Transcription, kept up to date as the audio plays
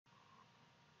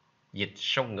Dịch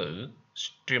Song Ngữ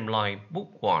Streamline Book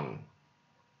 1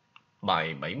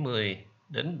 Bài 70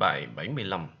 đến bài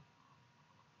 75.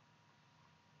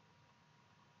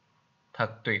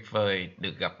 Thật tuyệt vời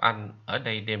được gặp anh ở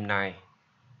đây đêm nay.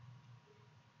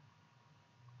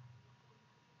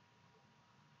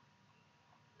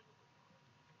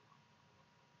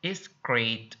 It's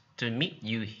great to meet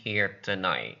you here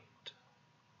tonight.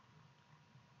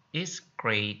 It's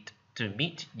great to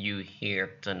meet you here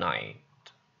tonight.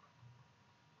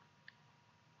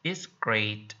 It's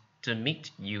great to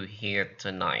meet you here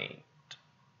tonight.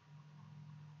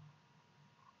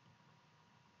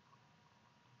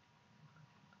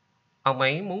 Ông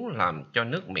ấy muốn làm cho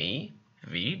nước Mỹ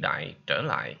vĩ đại trở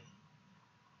lại.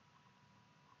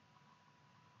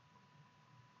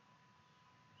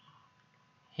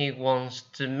 He wants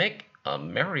to make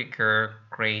America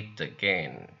great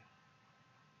again.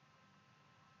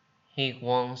 He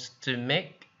wants to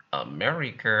make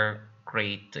America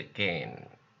great again.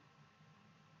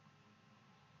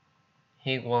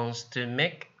 He wants to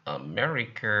make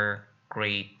America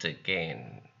great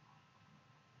again.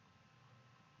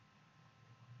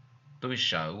 Tôi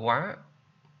sợ quá.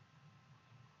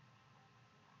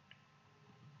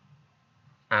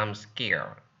 I'm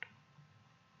scared.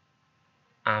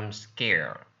 I'm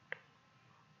scared.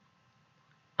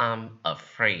 I'm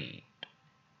afraid.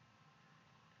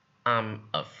 I'm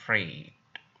afraid.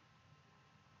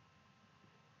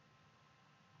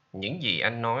 Những gì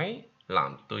anh nói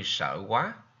làm tôi sợ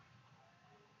quá.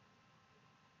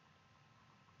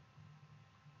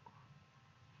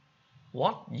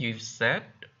 What you've said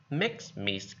makes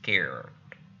me scared.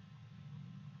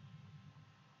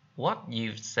 What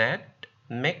you've said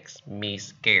makes me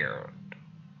scared.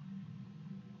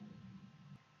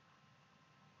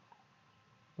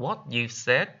 What you've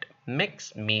said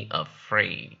makes me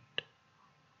afraid.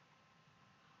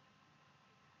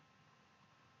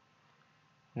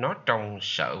 Nó trông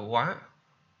sợ quá.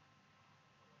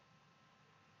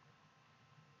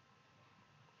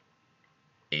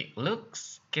 It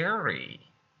looks scary.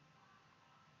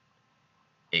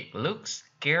 It looks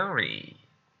scary.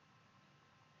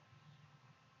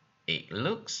 It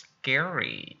looks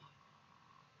scary.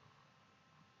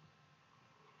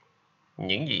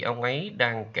 Những gì ông ấy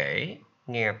đang kể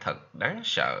nghe thật đáng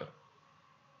sợ.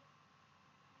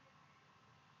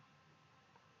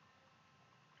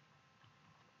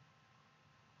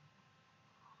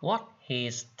 What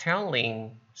he's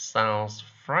telling sounds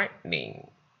frightening.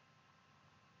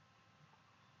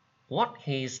 What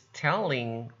he's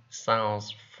telling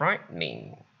sounds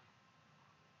frightening.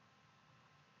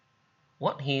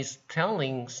 What he's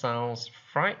telling sounds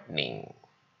frightening.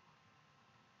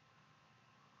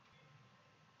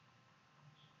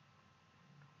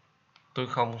 Tôi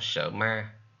không sợ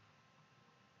ma.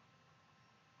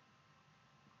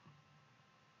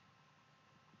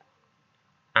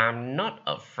 I'm not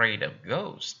afraid of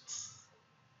ghosts.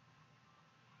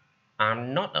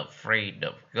 I'm not afraid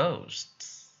of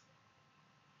ghosts.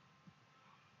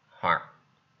 Hoặc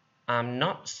I'm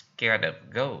not scared of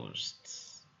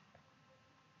ghosts.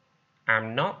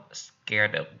 I'm not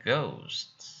scared of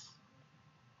ghosts.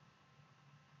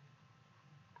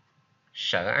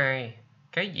 Sợ ai?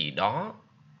 Cái gì đó.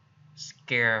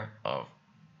 Scared of.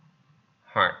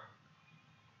 Hoặc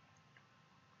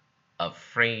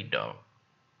afraid of.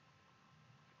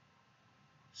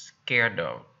 Scared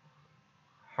of.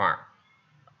 Hoặc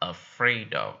afraid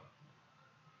of.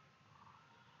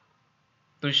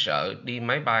 Tôi sợ đi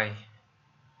máy bay.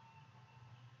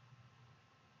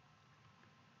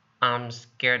 I'm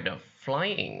scared of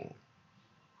flying.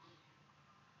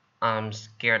 I'm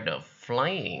scared of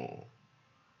flying.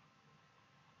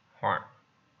 Hoặc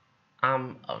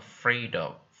I'm afraid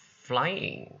of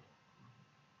flying.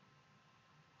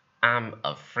 I'm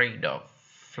afraid of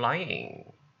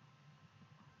flying.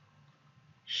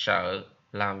 Sợ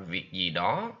làm việc gì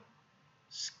đó.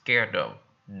 Scared of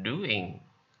doing.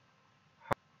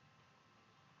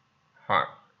 Hoặc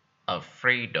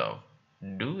afraid of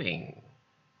doing.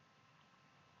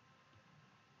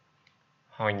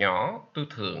 Hồi nhỏ tôi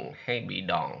thường hay bị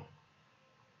đòn.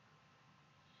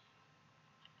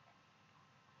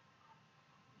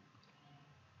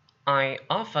 I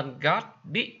often got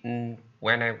beaten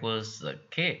when I was a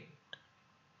kid.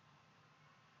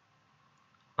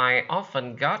 I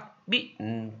often got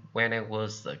beaten when I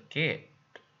was a kid.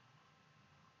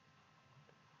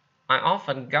 I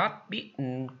often got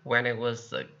beaten when I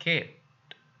was a kid.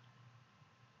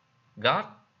 Got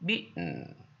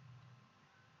beaten.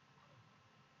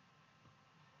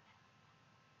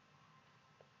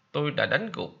 Tôi đã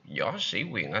đánh gục võ sĩ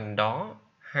quyền Anh đó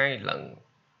 2 lần.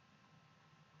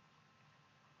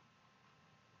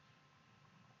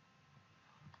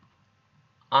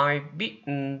 I've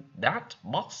beaten that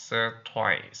boxer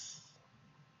twice.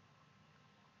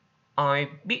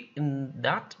 I've beaten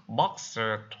that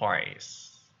boxer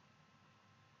twice.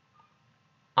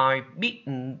 I've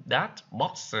beaten that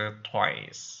boxer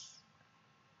twice.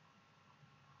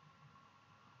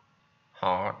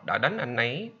 Họ đã đánh anh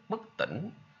ấy bất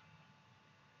tỉnh.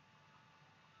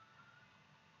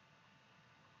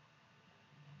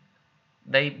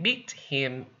 They beat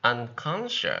him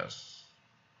unconscious.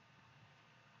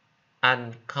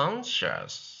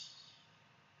 Unconscious.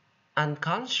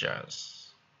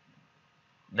 Unconscious.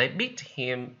 They beat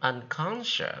him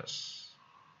unconscious.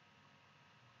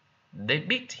 They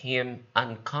beat him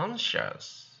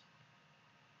unconscious.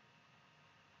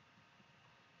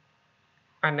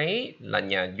 Anh ấy là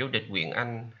nhà vô địch quyền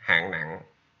Anh hạng nặng.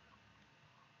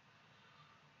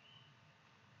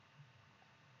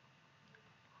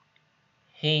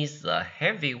 He's a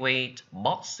heavyweight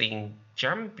boxing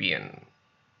champion.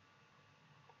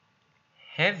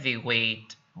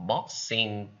 Heavyweight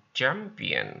boxing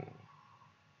champion.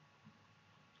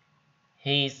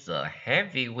 He's a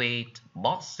heavyweight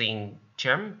boxing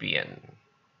champion.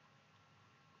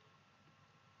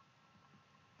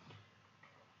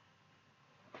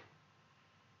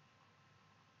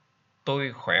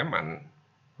 Tôi khỏe mạnh,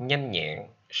 nhanh nhẹn,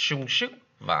 sung sức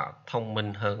và thông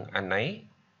minh hơn anh ấy.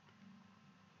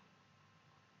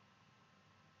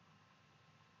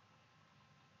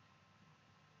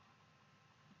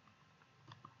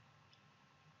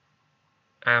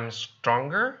 I'm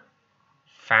stronger,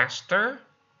 faster,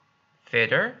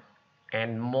 fitter,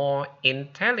 and more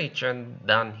intelligent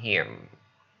than him.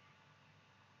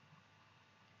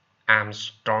 I'm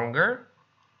stronger,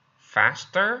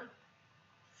 faster,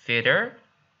 fitter,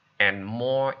 and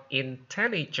more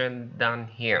intelligent than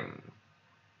him.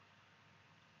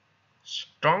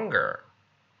 Stronger,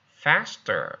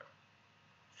 faster,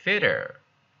 fitter.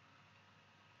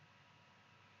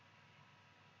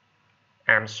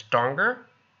 I'm stronger,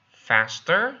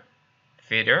 faster,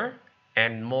 fitter,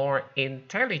 and more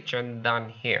intelligent than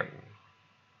him.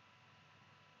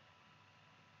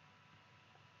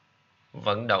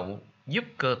 Vận động giúp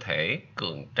cơ thể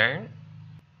cường tráng.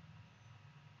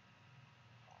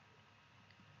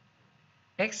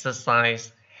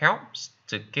 Exercise helps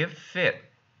to keep fit.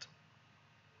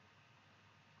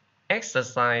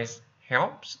 Exercise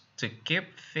helps to keep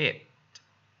fit.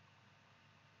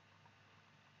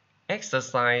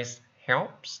 Exercise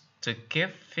helps to keep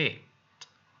fit.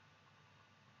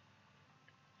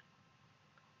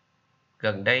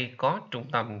 Gần đây có trung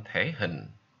tâm thể hình.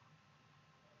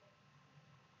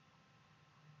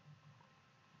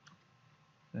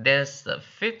 There's a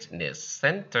fitness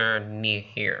center near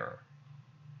here.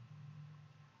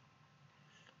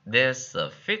 There's a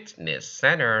fitness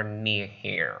center near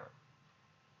here.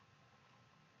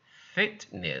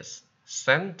 Fitness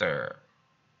center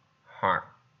hoặc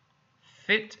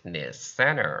fitness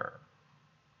center.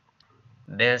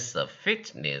 There's a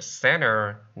fitness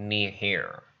center near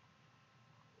here.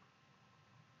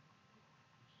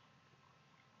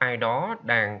 Ai đó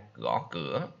đang gõ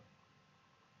cửa.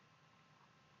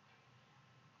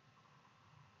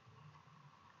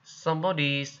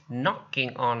 Somebody's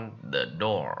knocking on the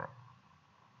door.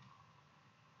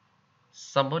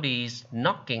 Somebody's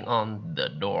knocking on the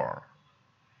door.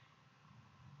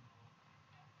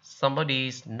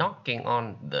 Somebody's knocking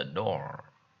on the door.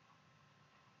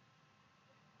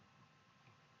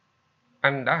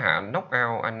 Anh đã hạ knock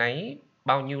out anh ấy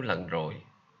bao nhiêu lần rồi?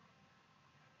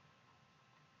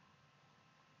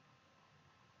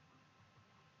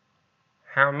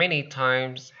 How many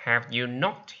times have you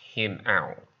knocked him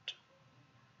out?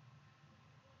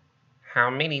 How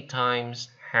many times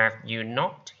have you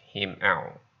knocked him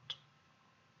out?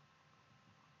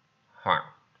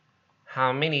 Hoặc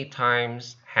how many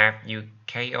times have you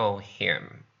KO'd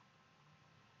him?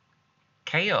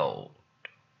 KO'd.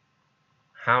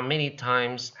 How many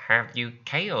times have you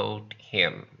KO'd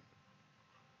him?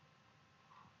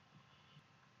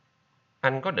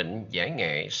 Anh có định giải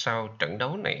nghệ sau trận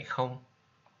đấu này không?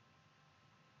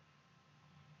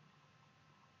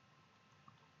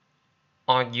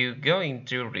 Are you going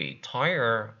to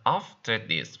retire after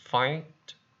this fight?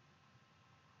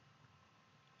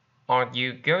 Are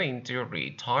you going to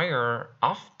retire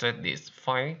after this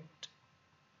fight?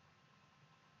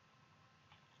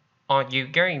 Are you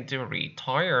going to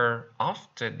retire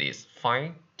after this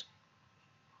fight?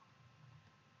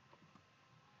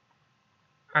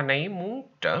 Anh ấy muốn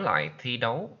trở lại thi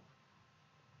đấu.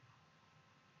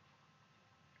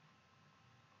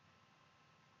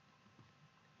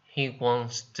 He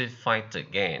wants to fight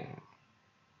again.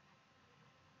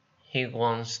 He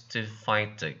wants to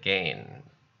fight again.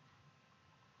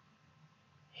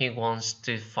 He wants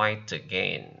to fight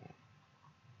again.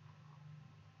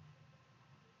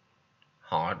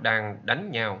 Họ đang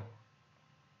đánh nhau.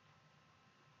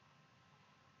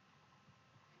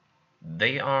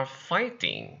 They are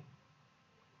fighting.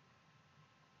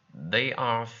 They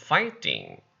are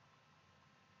fighting.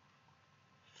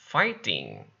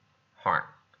 Fighting hoặc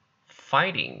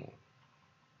fighting.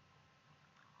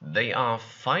 They are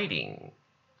fighting.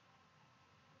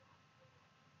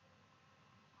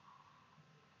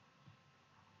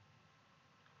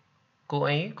 Cô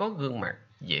ấy có gương mặt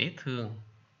dễ thương.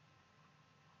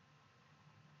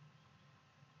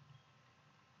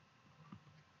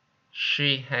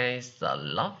 She has a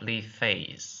lovely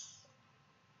face.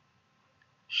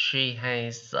 She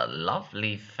has a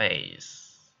lovely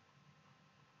face.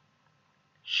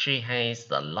 She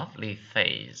has a lovely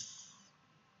face.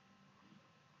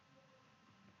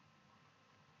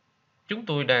 Chúng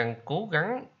tôi đang cố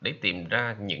gắng để tìm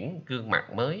ra những gương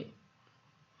mặt mới.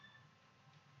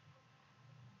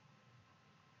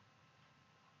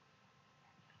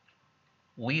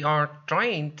 We are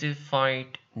trying to find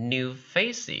new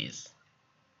faces.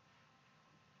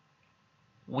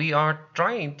 We are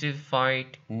trying to find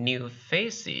new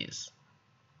faces.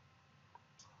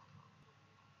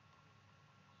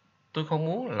 Tôi không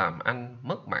muốn làm anh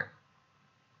mất mặt.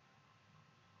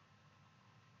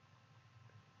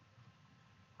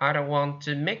 I don't want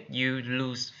to make you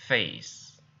lose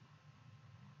face.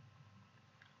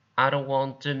 I don't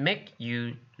want to make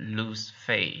you lose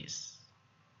face.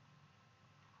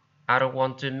 I don't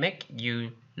want to make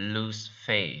you lose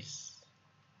face.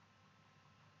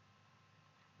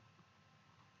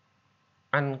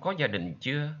 Anh có gia đình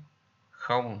chưa?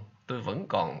 Không, tôi vẫn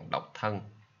còn độc thân.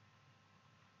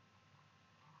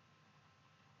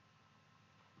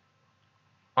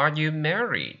 Are you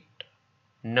married?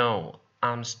 No,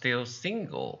 I'm still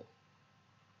single.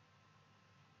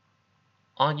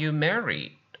 Are you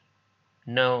married?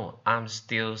 No, I'm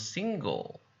still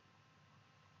single.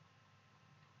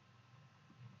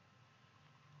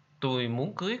 Tôi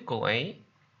muốn cưới cô ấy.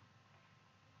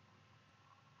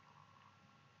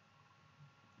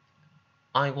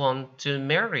 I want to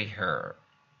marry her.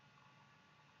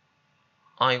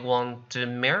 I want to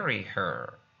marry her.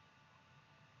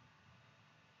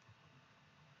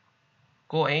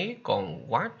 Cô ấy còn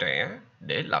quá trẻ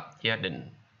để lập gia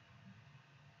đình.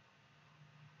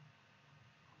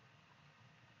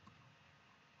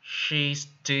 She's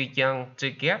too young to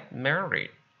get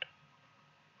married.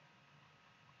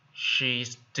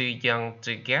 She's too young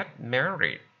to get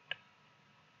married.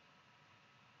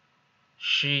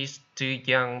 She's too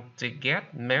young to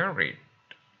get married.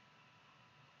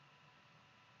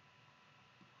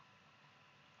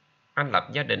 Anh lập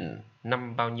gia đình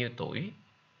năm bao nhiêu tuổi?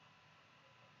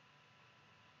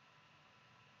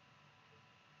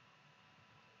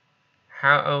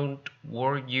 How old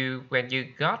were you when you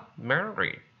got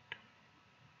married?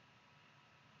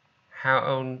 How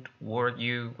old were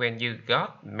you when you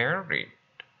got married?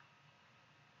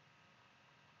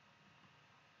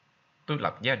 Tôi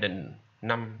lập gia đình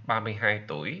năm 32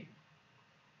 tuổi.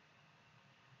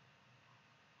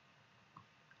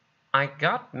 I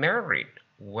got married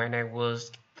when I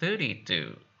was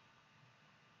 32.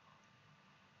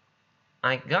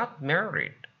 I got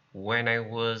married when I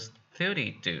was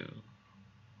 32.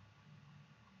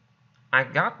 I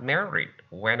got married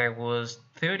when I was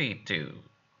 32.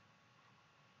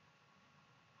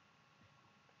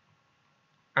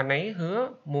 Anh ấy hứa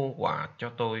mua quà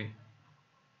cho tôi.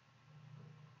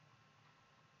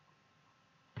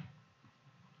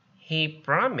 He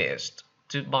promised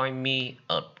to buy me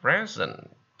a present.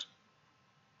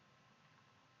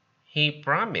 He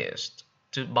promised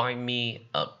to buy me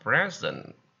a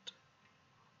present.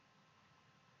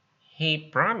 He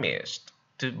promised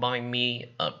to buy me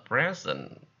a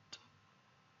present.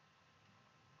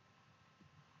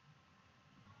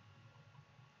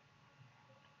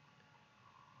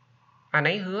 Anh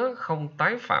ấy hứa không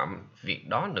tái phạm việc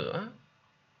đó nữa.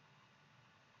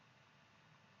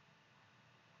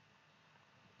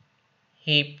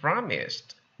 He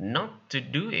promised not to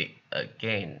do it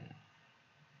again.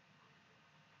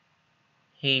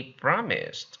 He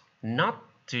promised not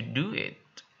to do it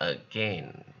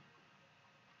again.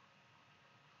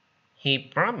 He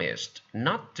promised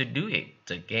not to do it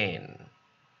again.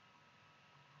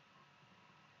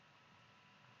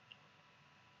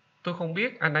 Tôi không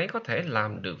biết anh ấy có thể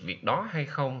làm được việc đó hay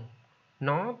không.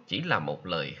 Nó chỉ là một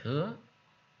lời hứa.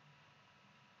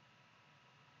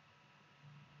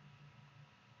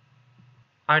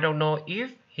 I don't know if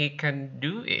he can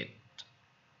do it.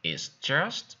 It's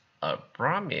just a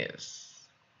promise.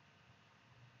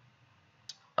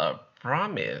 A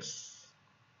promise.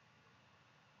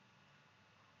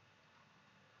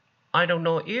 I don't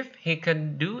know if he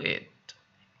can do it.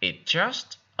 It's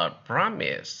just a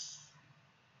promise.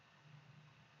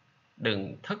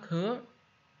 Đừng thất hứa.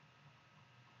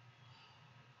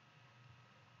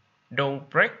 Don't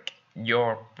break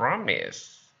your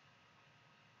promise.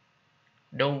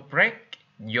 Don't break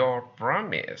your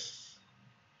promise.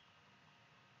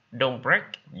 Don't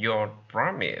break your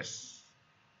promise.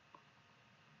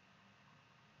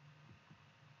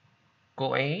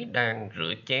 Cô ấy đang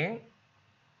rửa chén.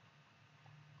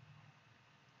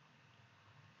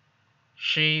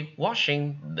 She's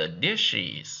washing the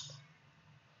dishes.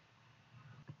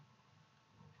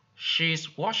 She's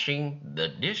washing the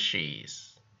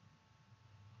dishes.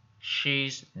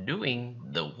 She's doing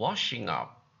the washing up.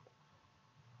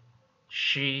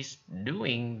 She's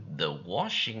doing the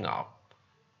washing up.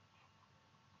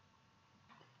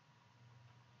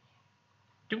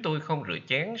 Chúng tôi không rửa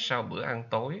chén sau bữa ăn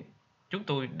tối. Chúng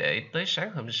tôi để tới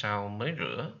sáng hôm sau mới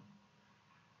rửa.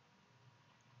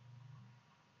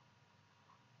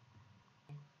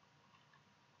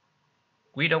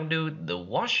 We don't do the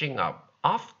washing up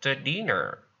after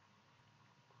dinner.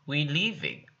 We leave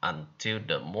it until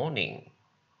the morning.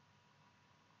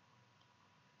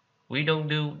 We don't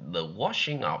do the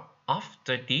washing up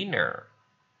after dinner.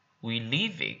 We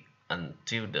leave it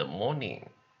until the morning.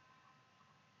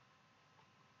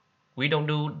 We don't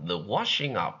do the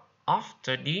washing up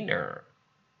after dinner.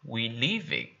 We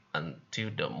leave it until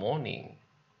the morning.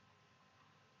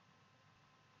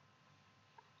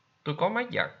 Tôi có máy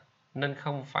giặt nên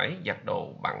không phải giặt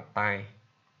đồ bằng tay.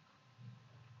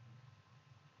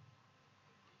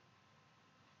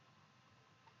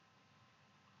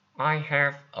 I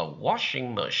have a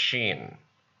washing machine,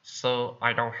 so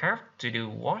I don't have to do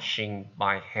washing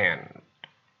by hand.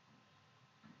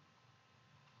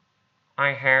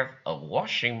 I have a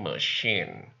washing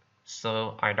machine,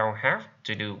 so I don't have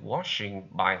to do washing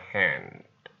by hand.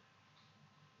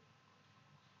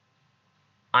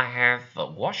 I have a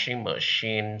washing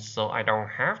machine, so I don't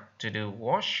have to do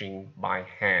washing by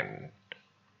hand.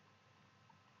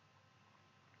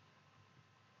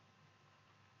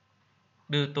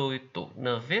 Đưa tôi tuột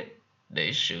nơ vít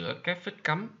để sửa cái phích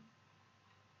cắm.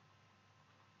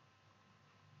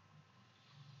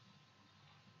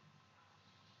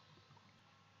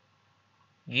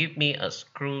 Give me a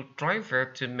screwdriver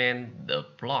to mend the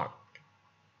block.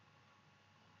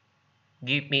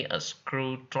 Give me a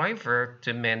screwdriver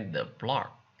to mend the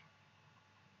block.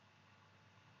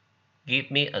 Give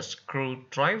me a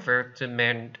screwdriver to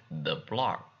mend the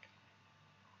block.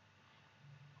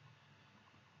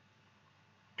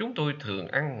 Chúng tôi thường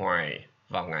ăn ngoài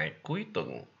vào ngày cuối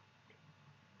tuần.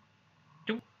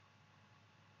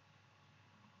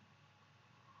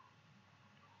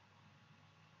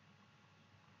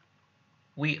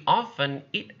 We often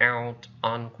eat out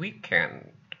on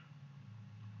weekend.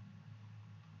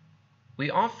 We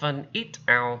often eat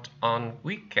out on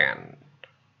weekend.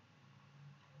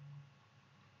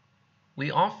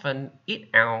 We often eat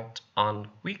out on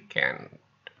weekend.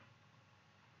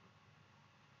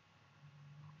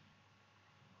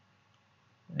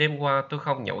 Đêm qua tôi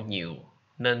không nhậu nhiều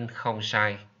nên không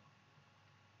sai.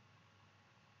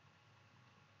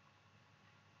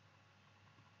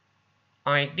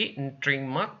 I didn't drink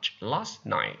much last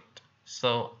night,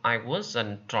 so I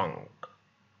wasn't drunk.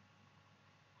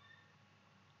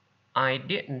 I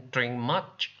didn't drink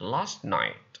much last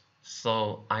night,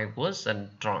 so I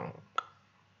wasn't drunk.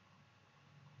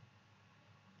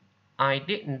 I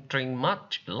didn't drink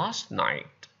much last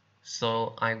night,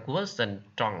 so I wasn't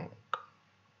drunk.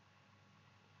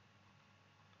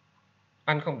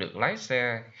 Anh không được lái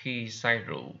xe khi say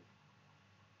rượu.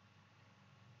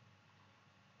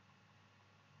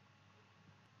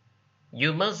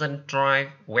 You mustn't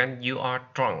drive when you are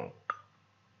drunk.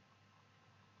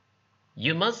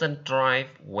 You mustn't drive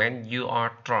when you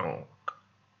are drunk.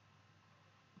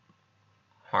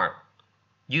 Hoặc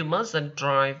you mustn't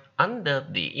drive under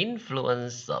the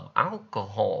influence of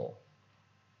alcohol.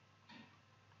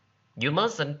 You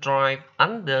mustn't drive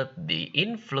under the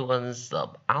influence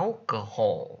of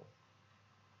alcohol.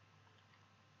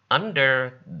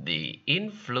 Under the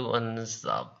influence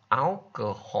of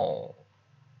alcohol.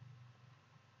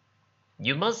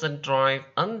 You mustn't drive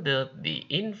under the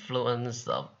influence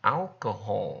of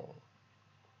alcohol.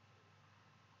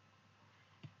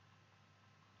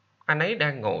 Anh ấy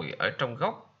đang ngồi ở trong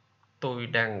góc, tôi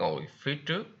đang ngồi phía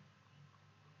trước.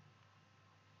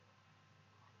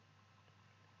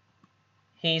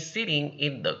 He's sitting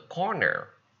in the corner.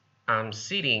 I'm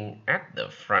sitting at the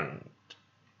front.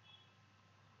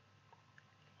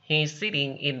 He's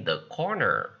sitting in the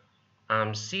corner.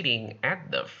 I'm sitting at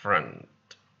the front.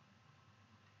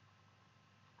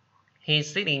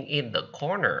 He's sitting in the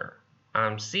corner.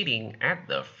 I'm sitting at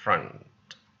the front.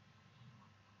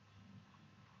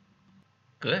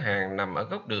 Cửa hàng nằm ở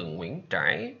góc đường Nguyễn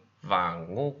Trãi và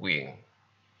Ngô Quyền.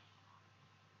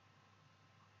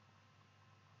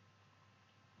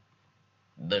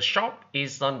 The shop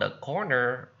is on the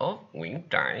corner of Nguyễn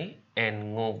Trãi and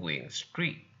Ngô Quyền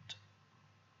Street.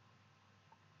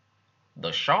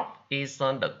 The shop is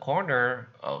on the corner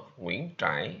of Nguyễn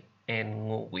Trãi and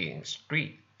Ngô Quyền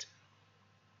Street.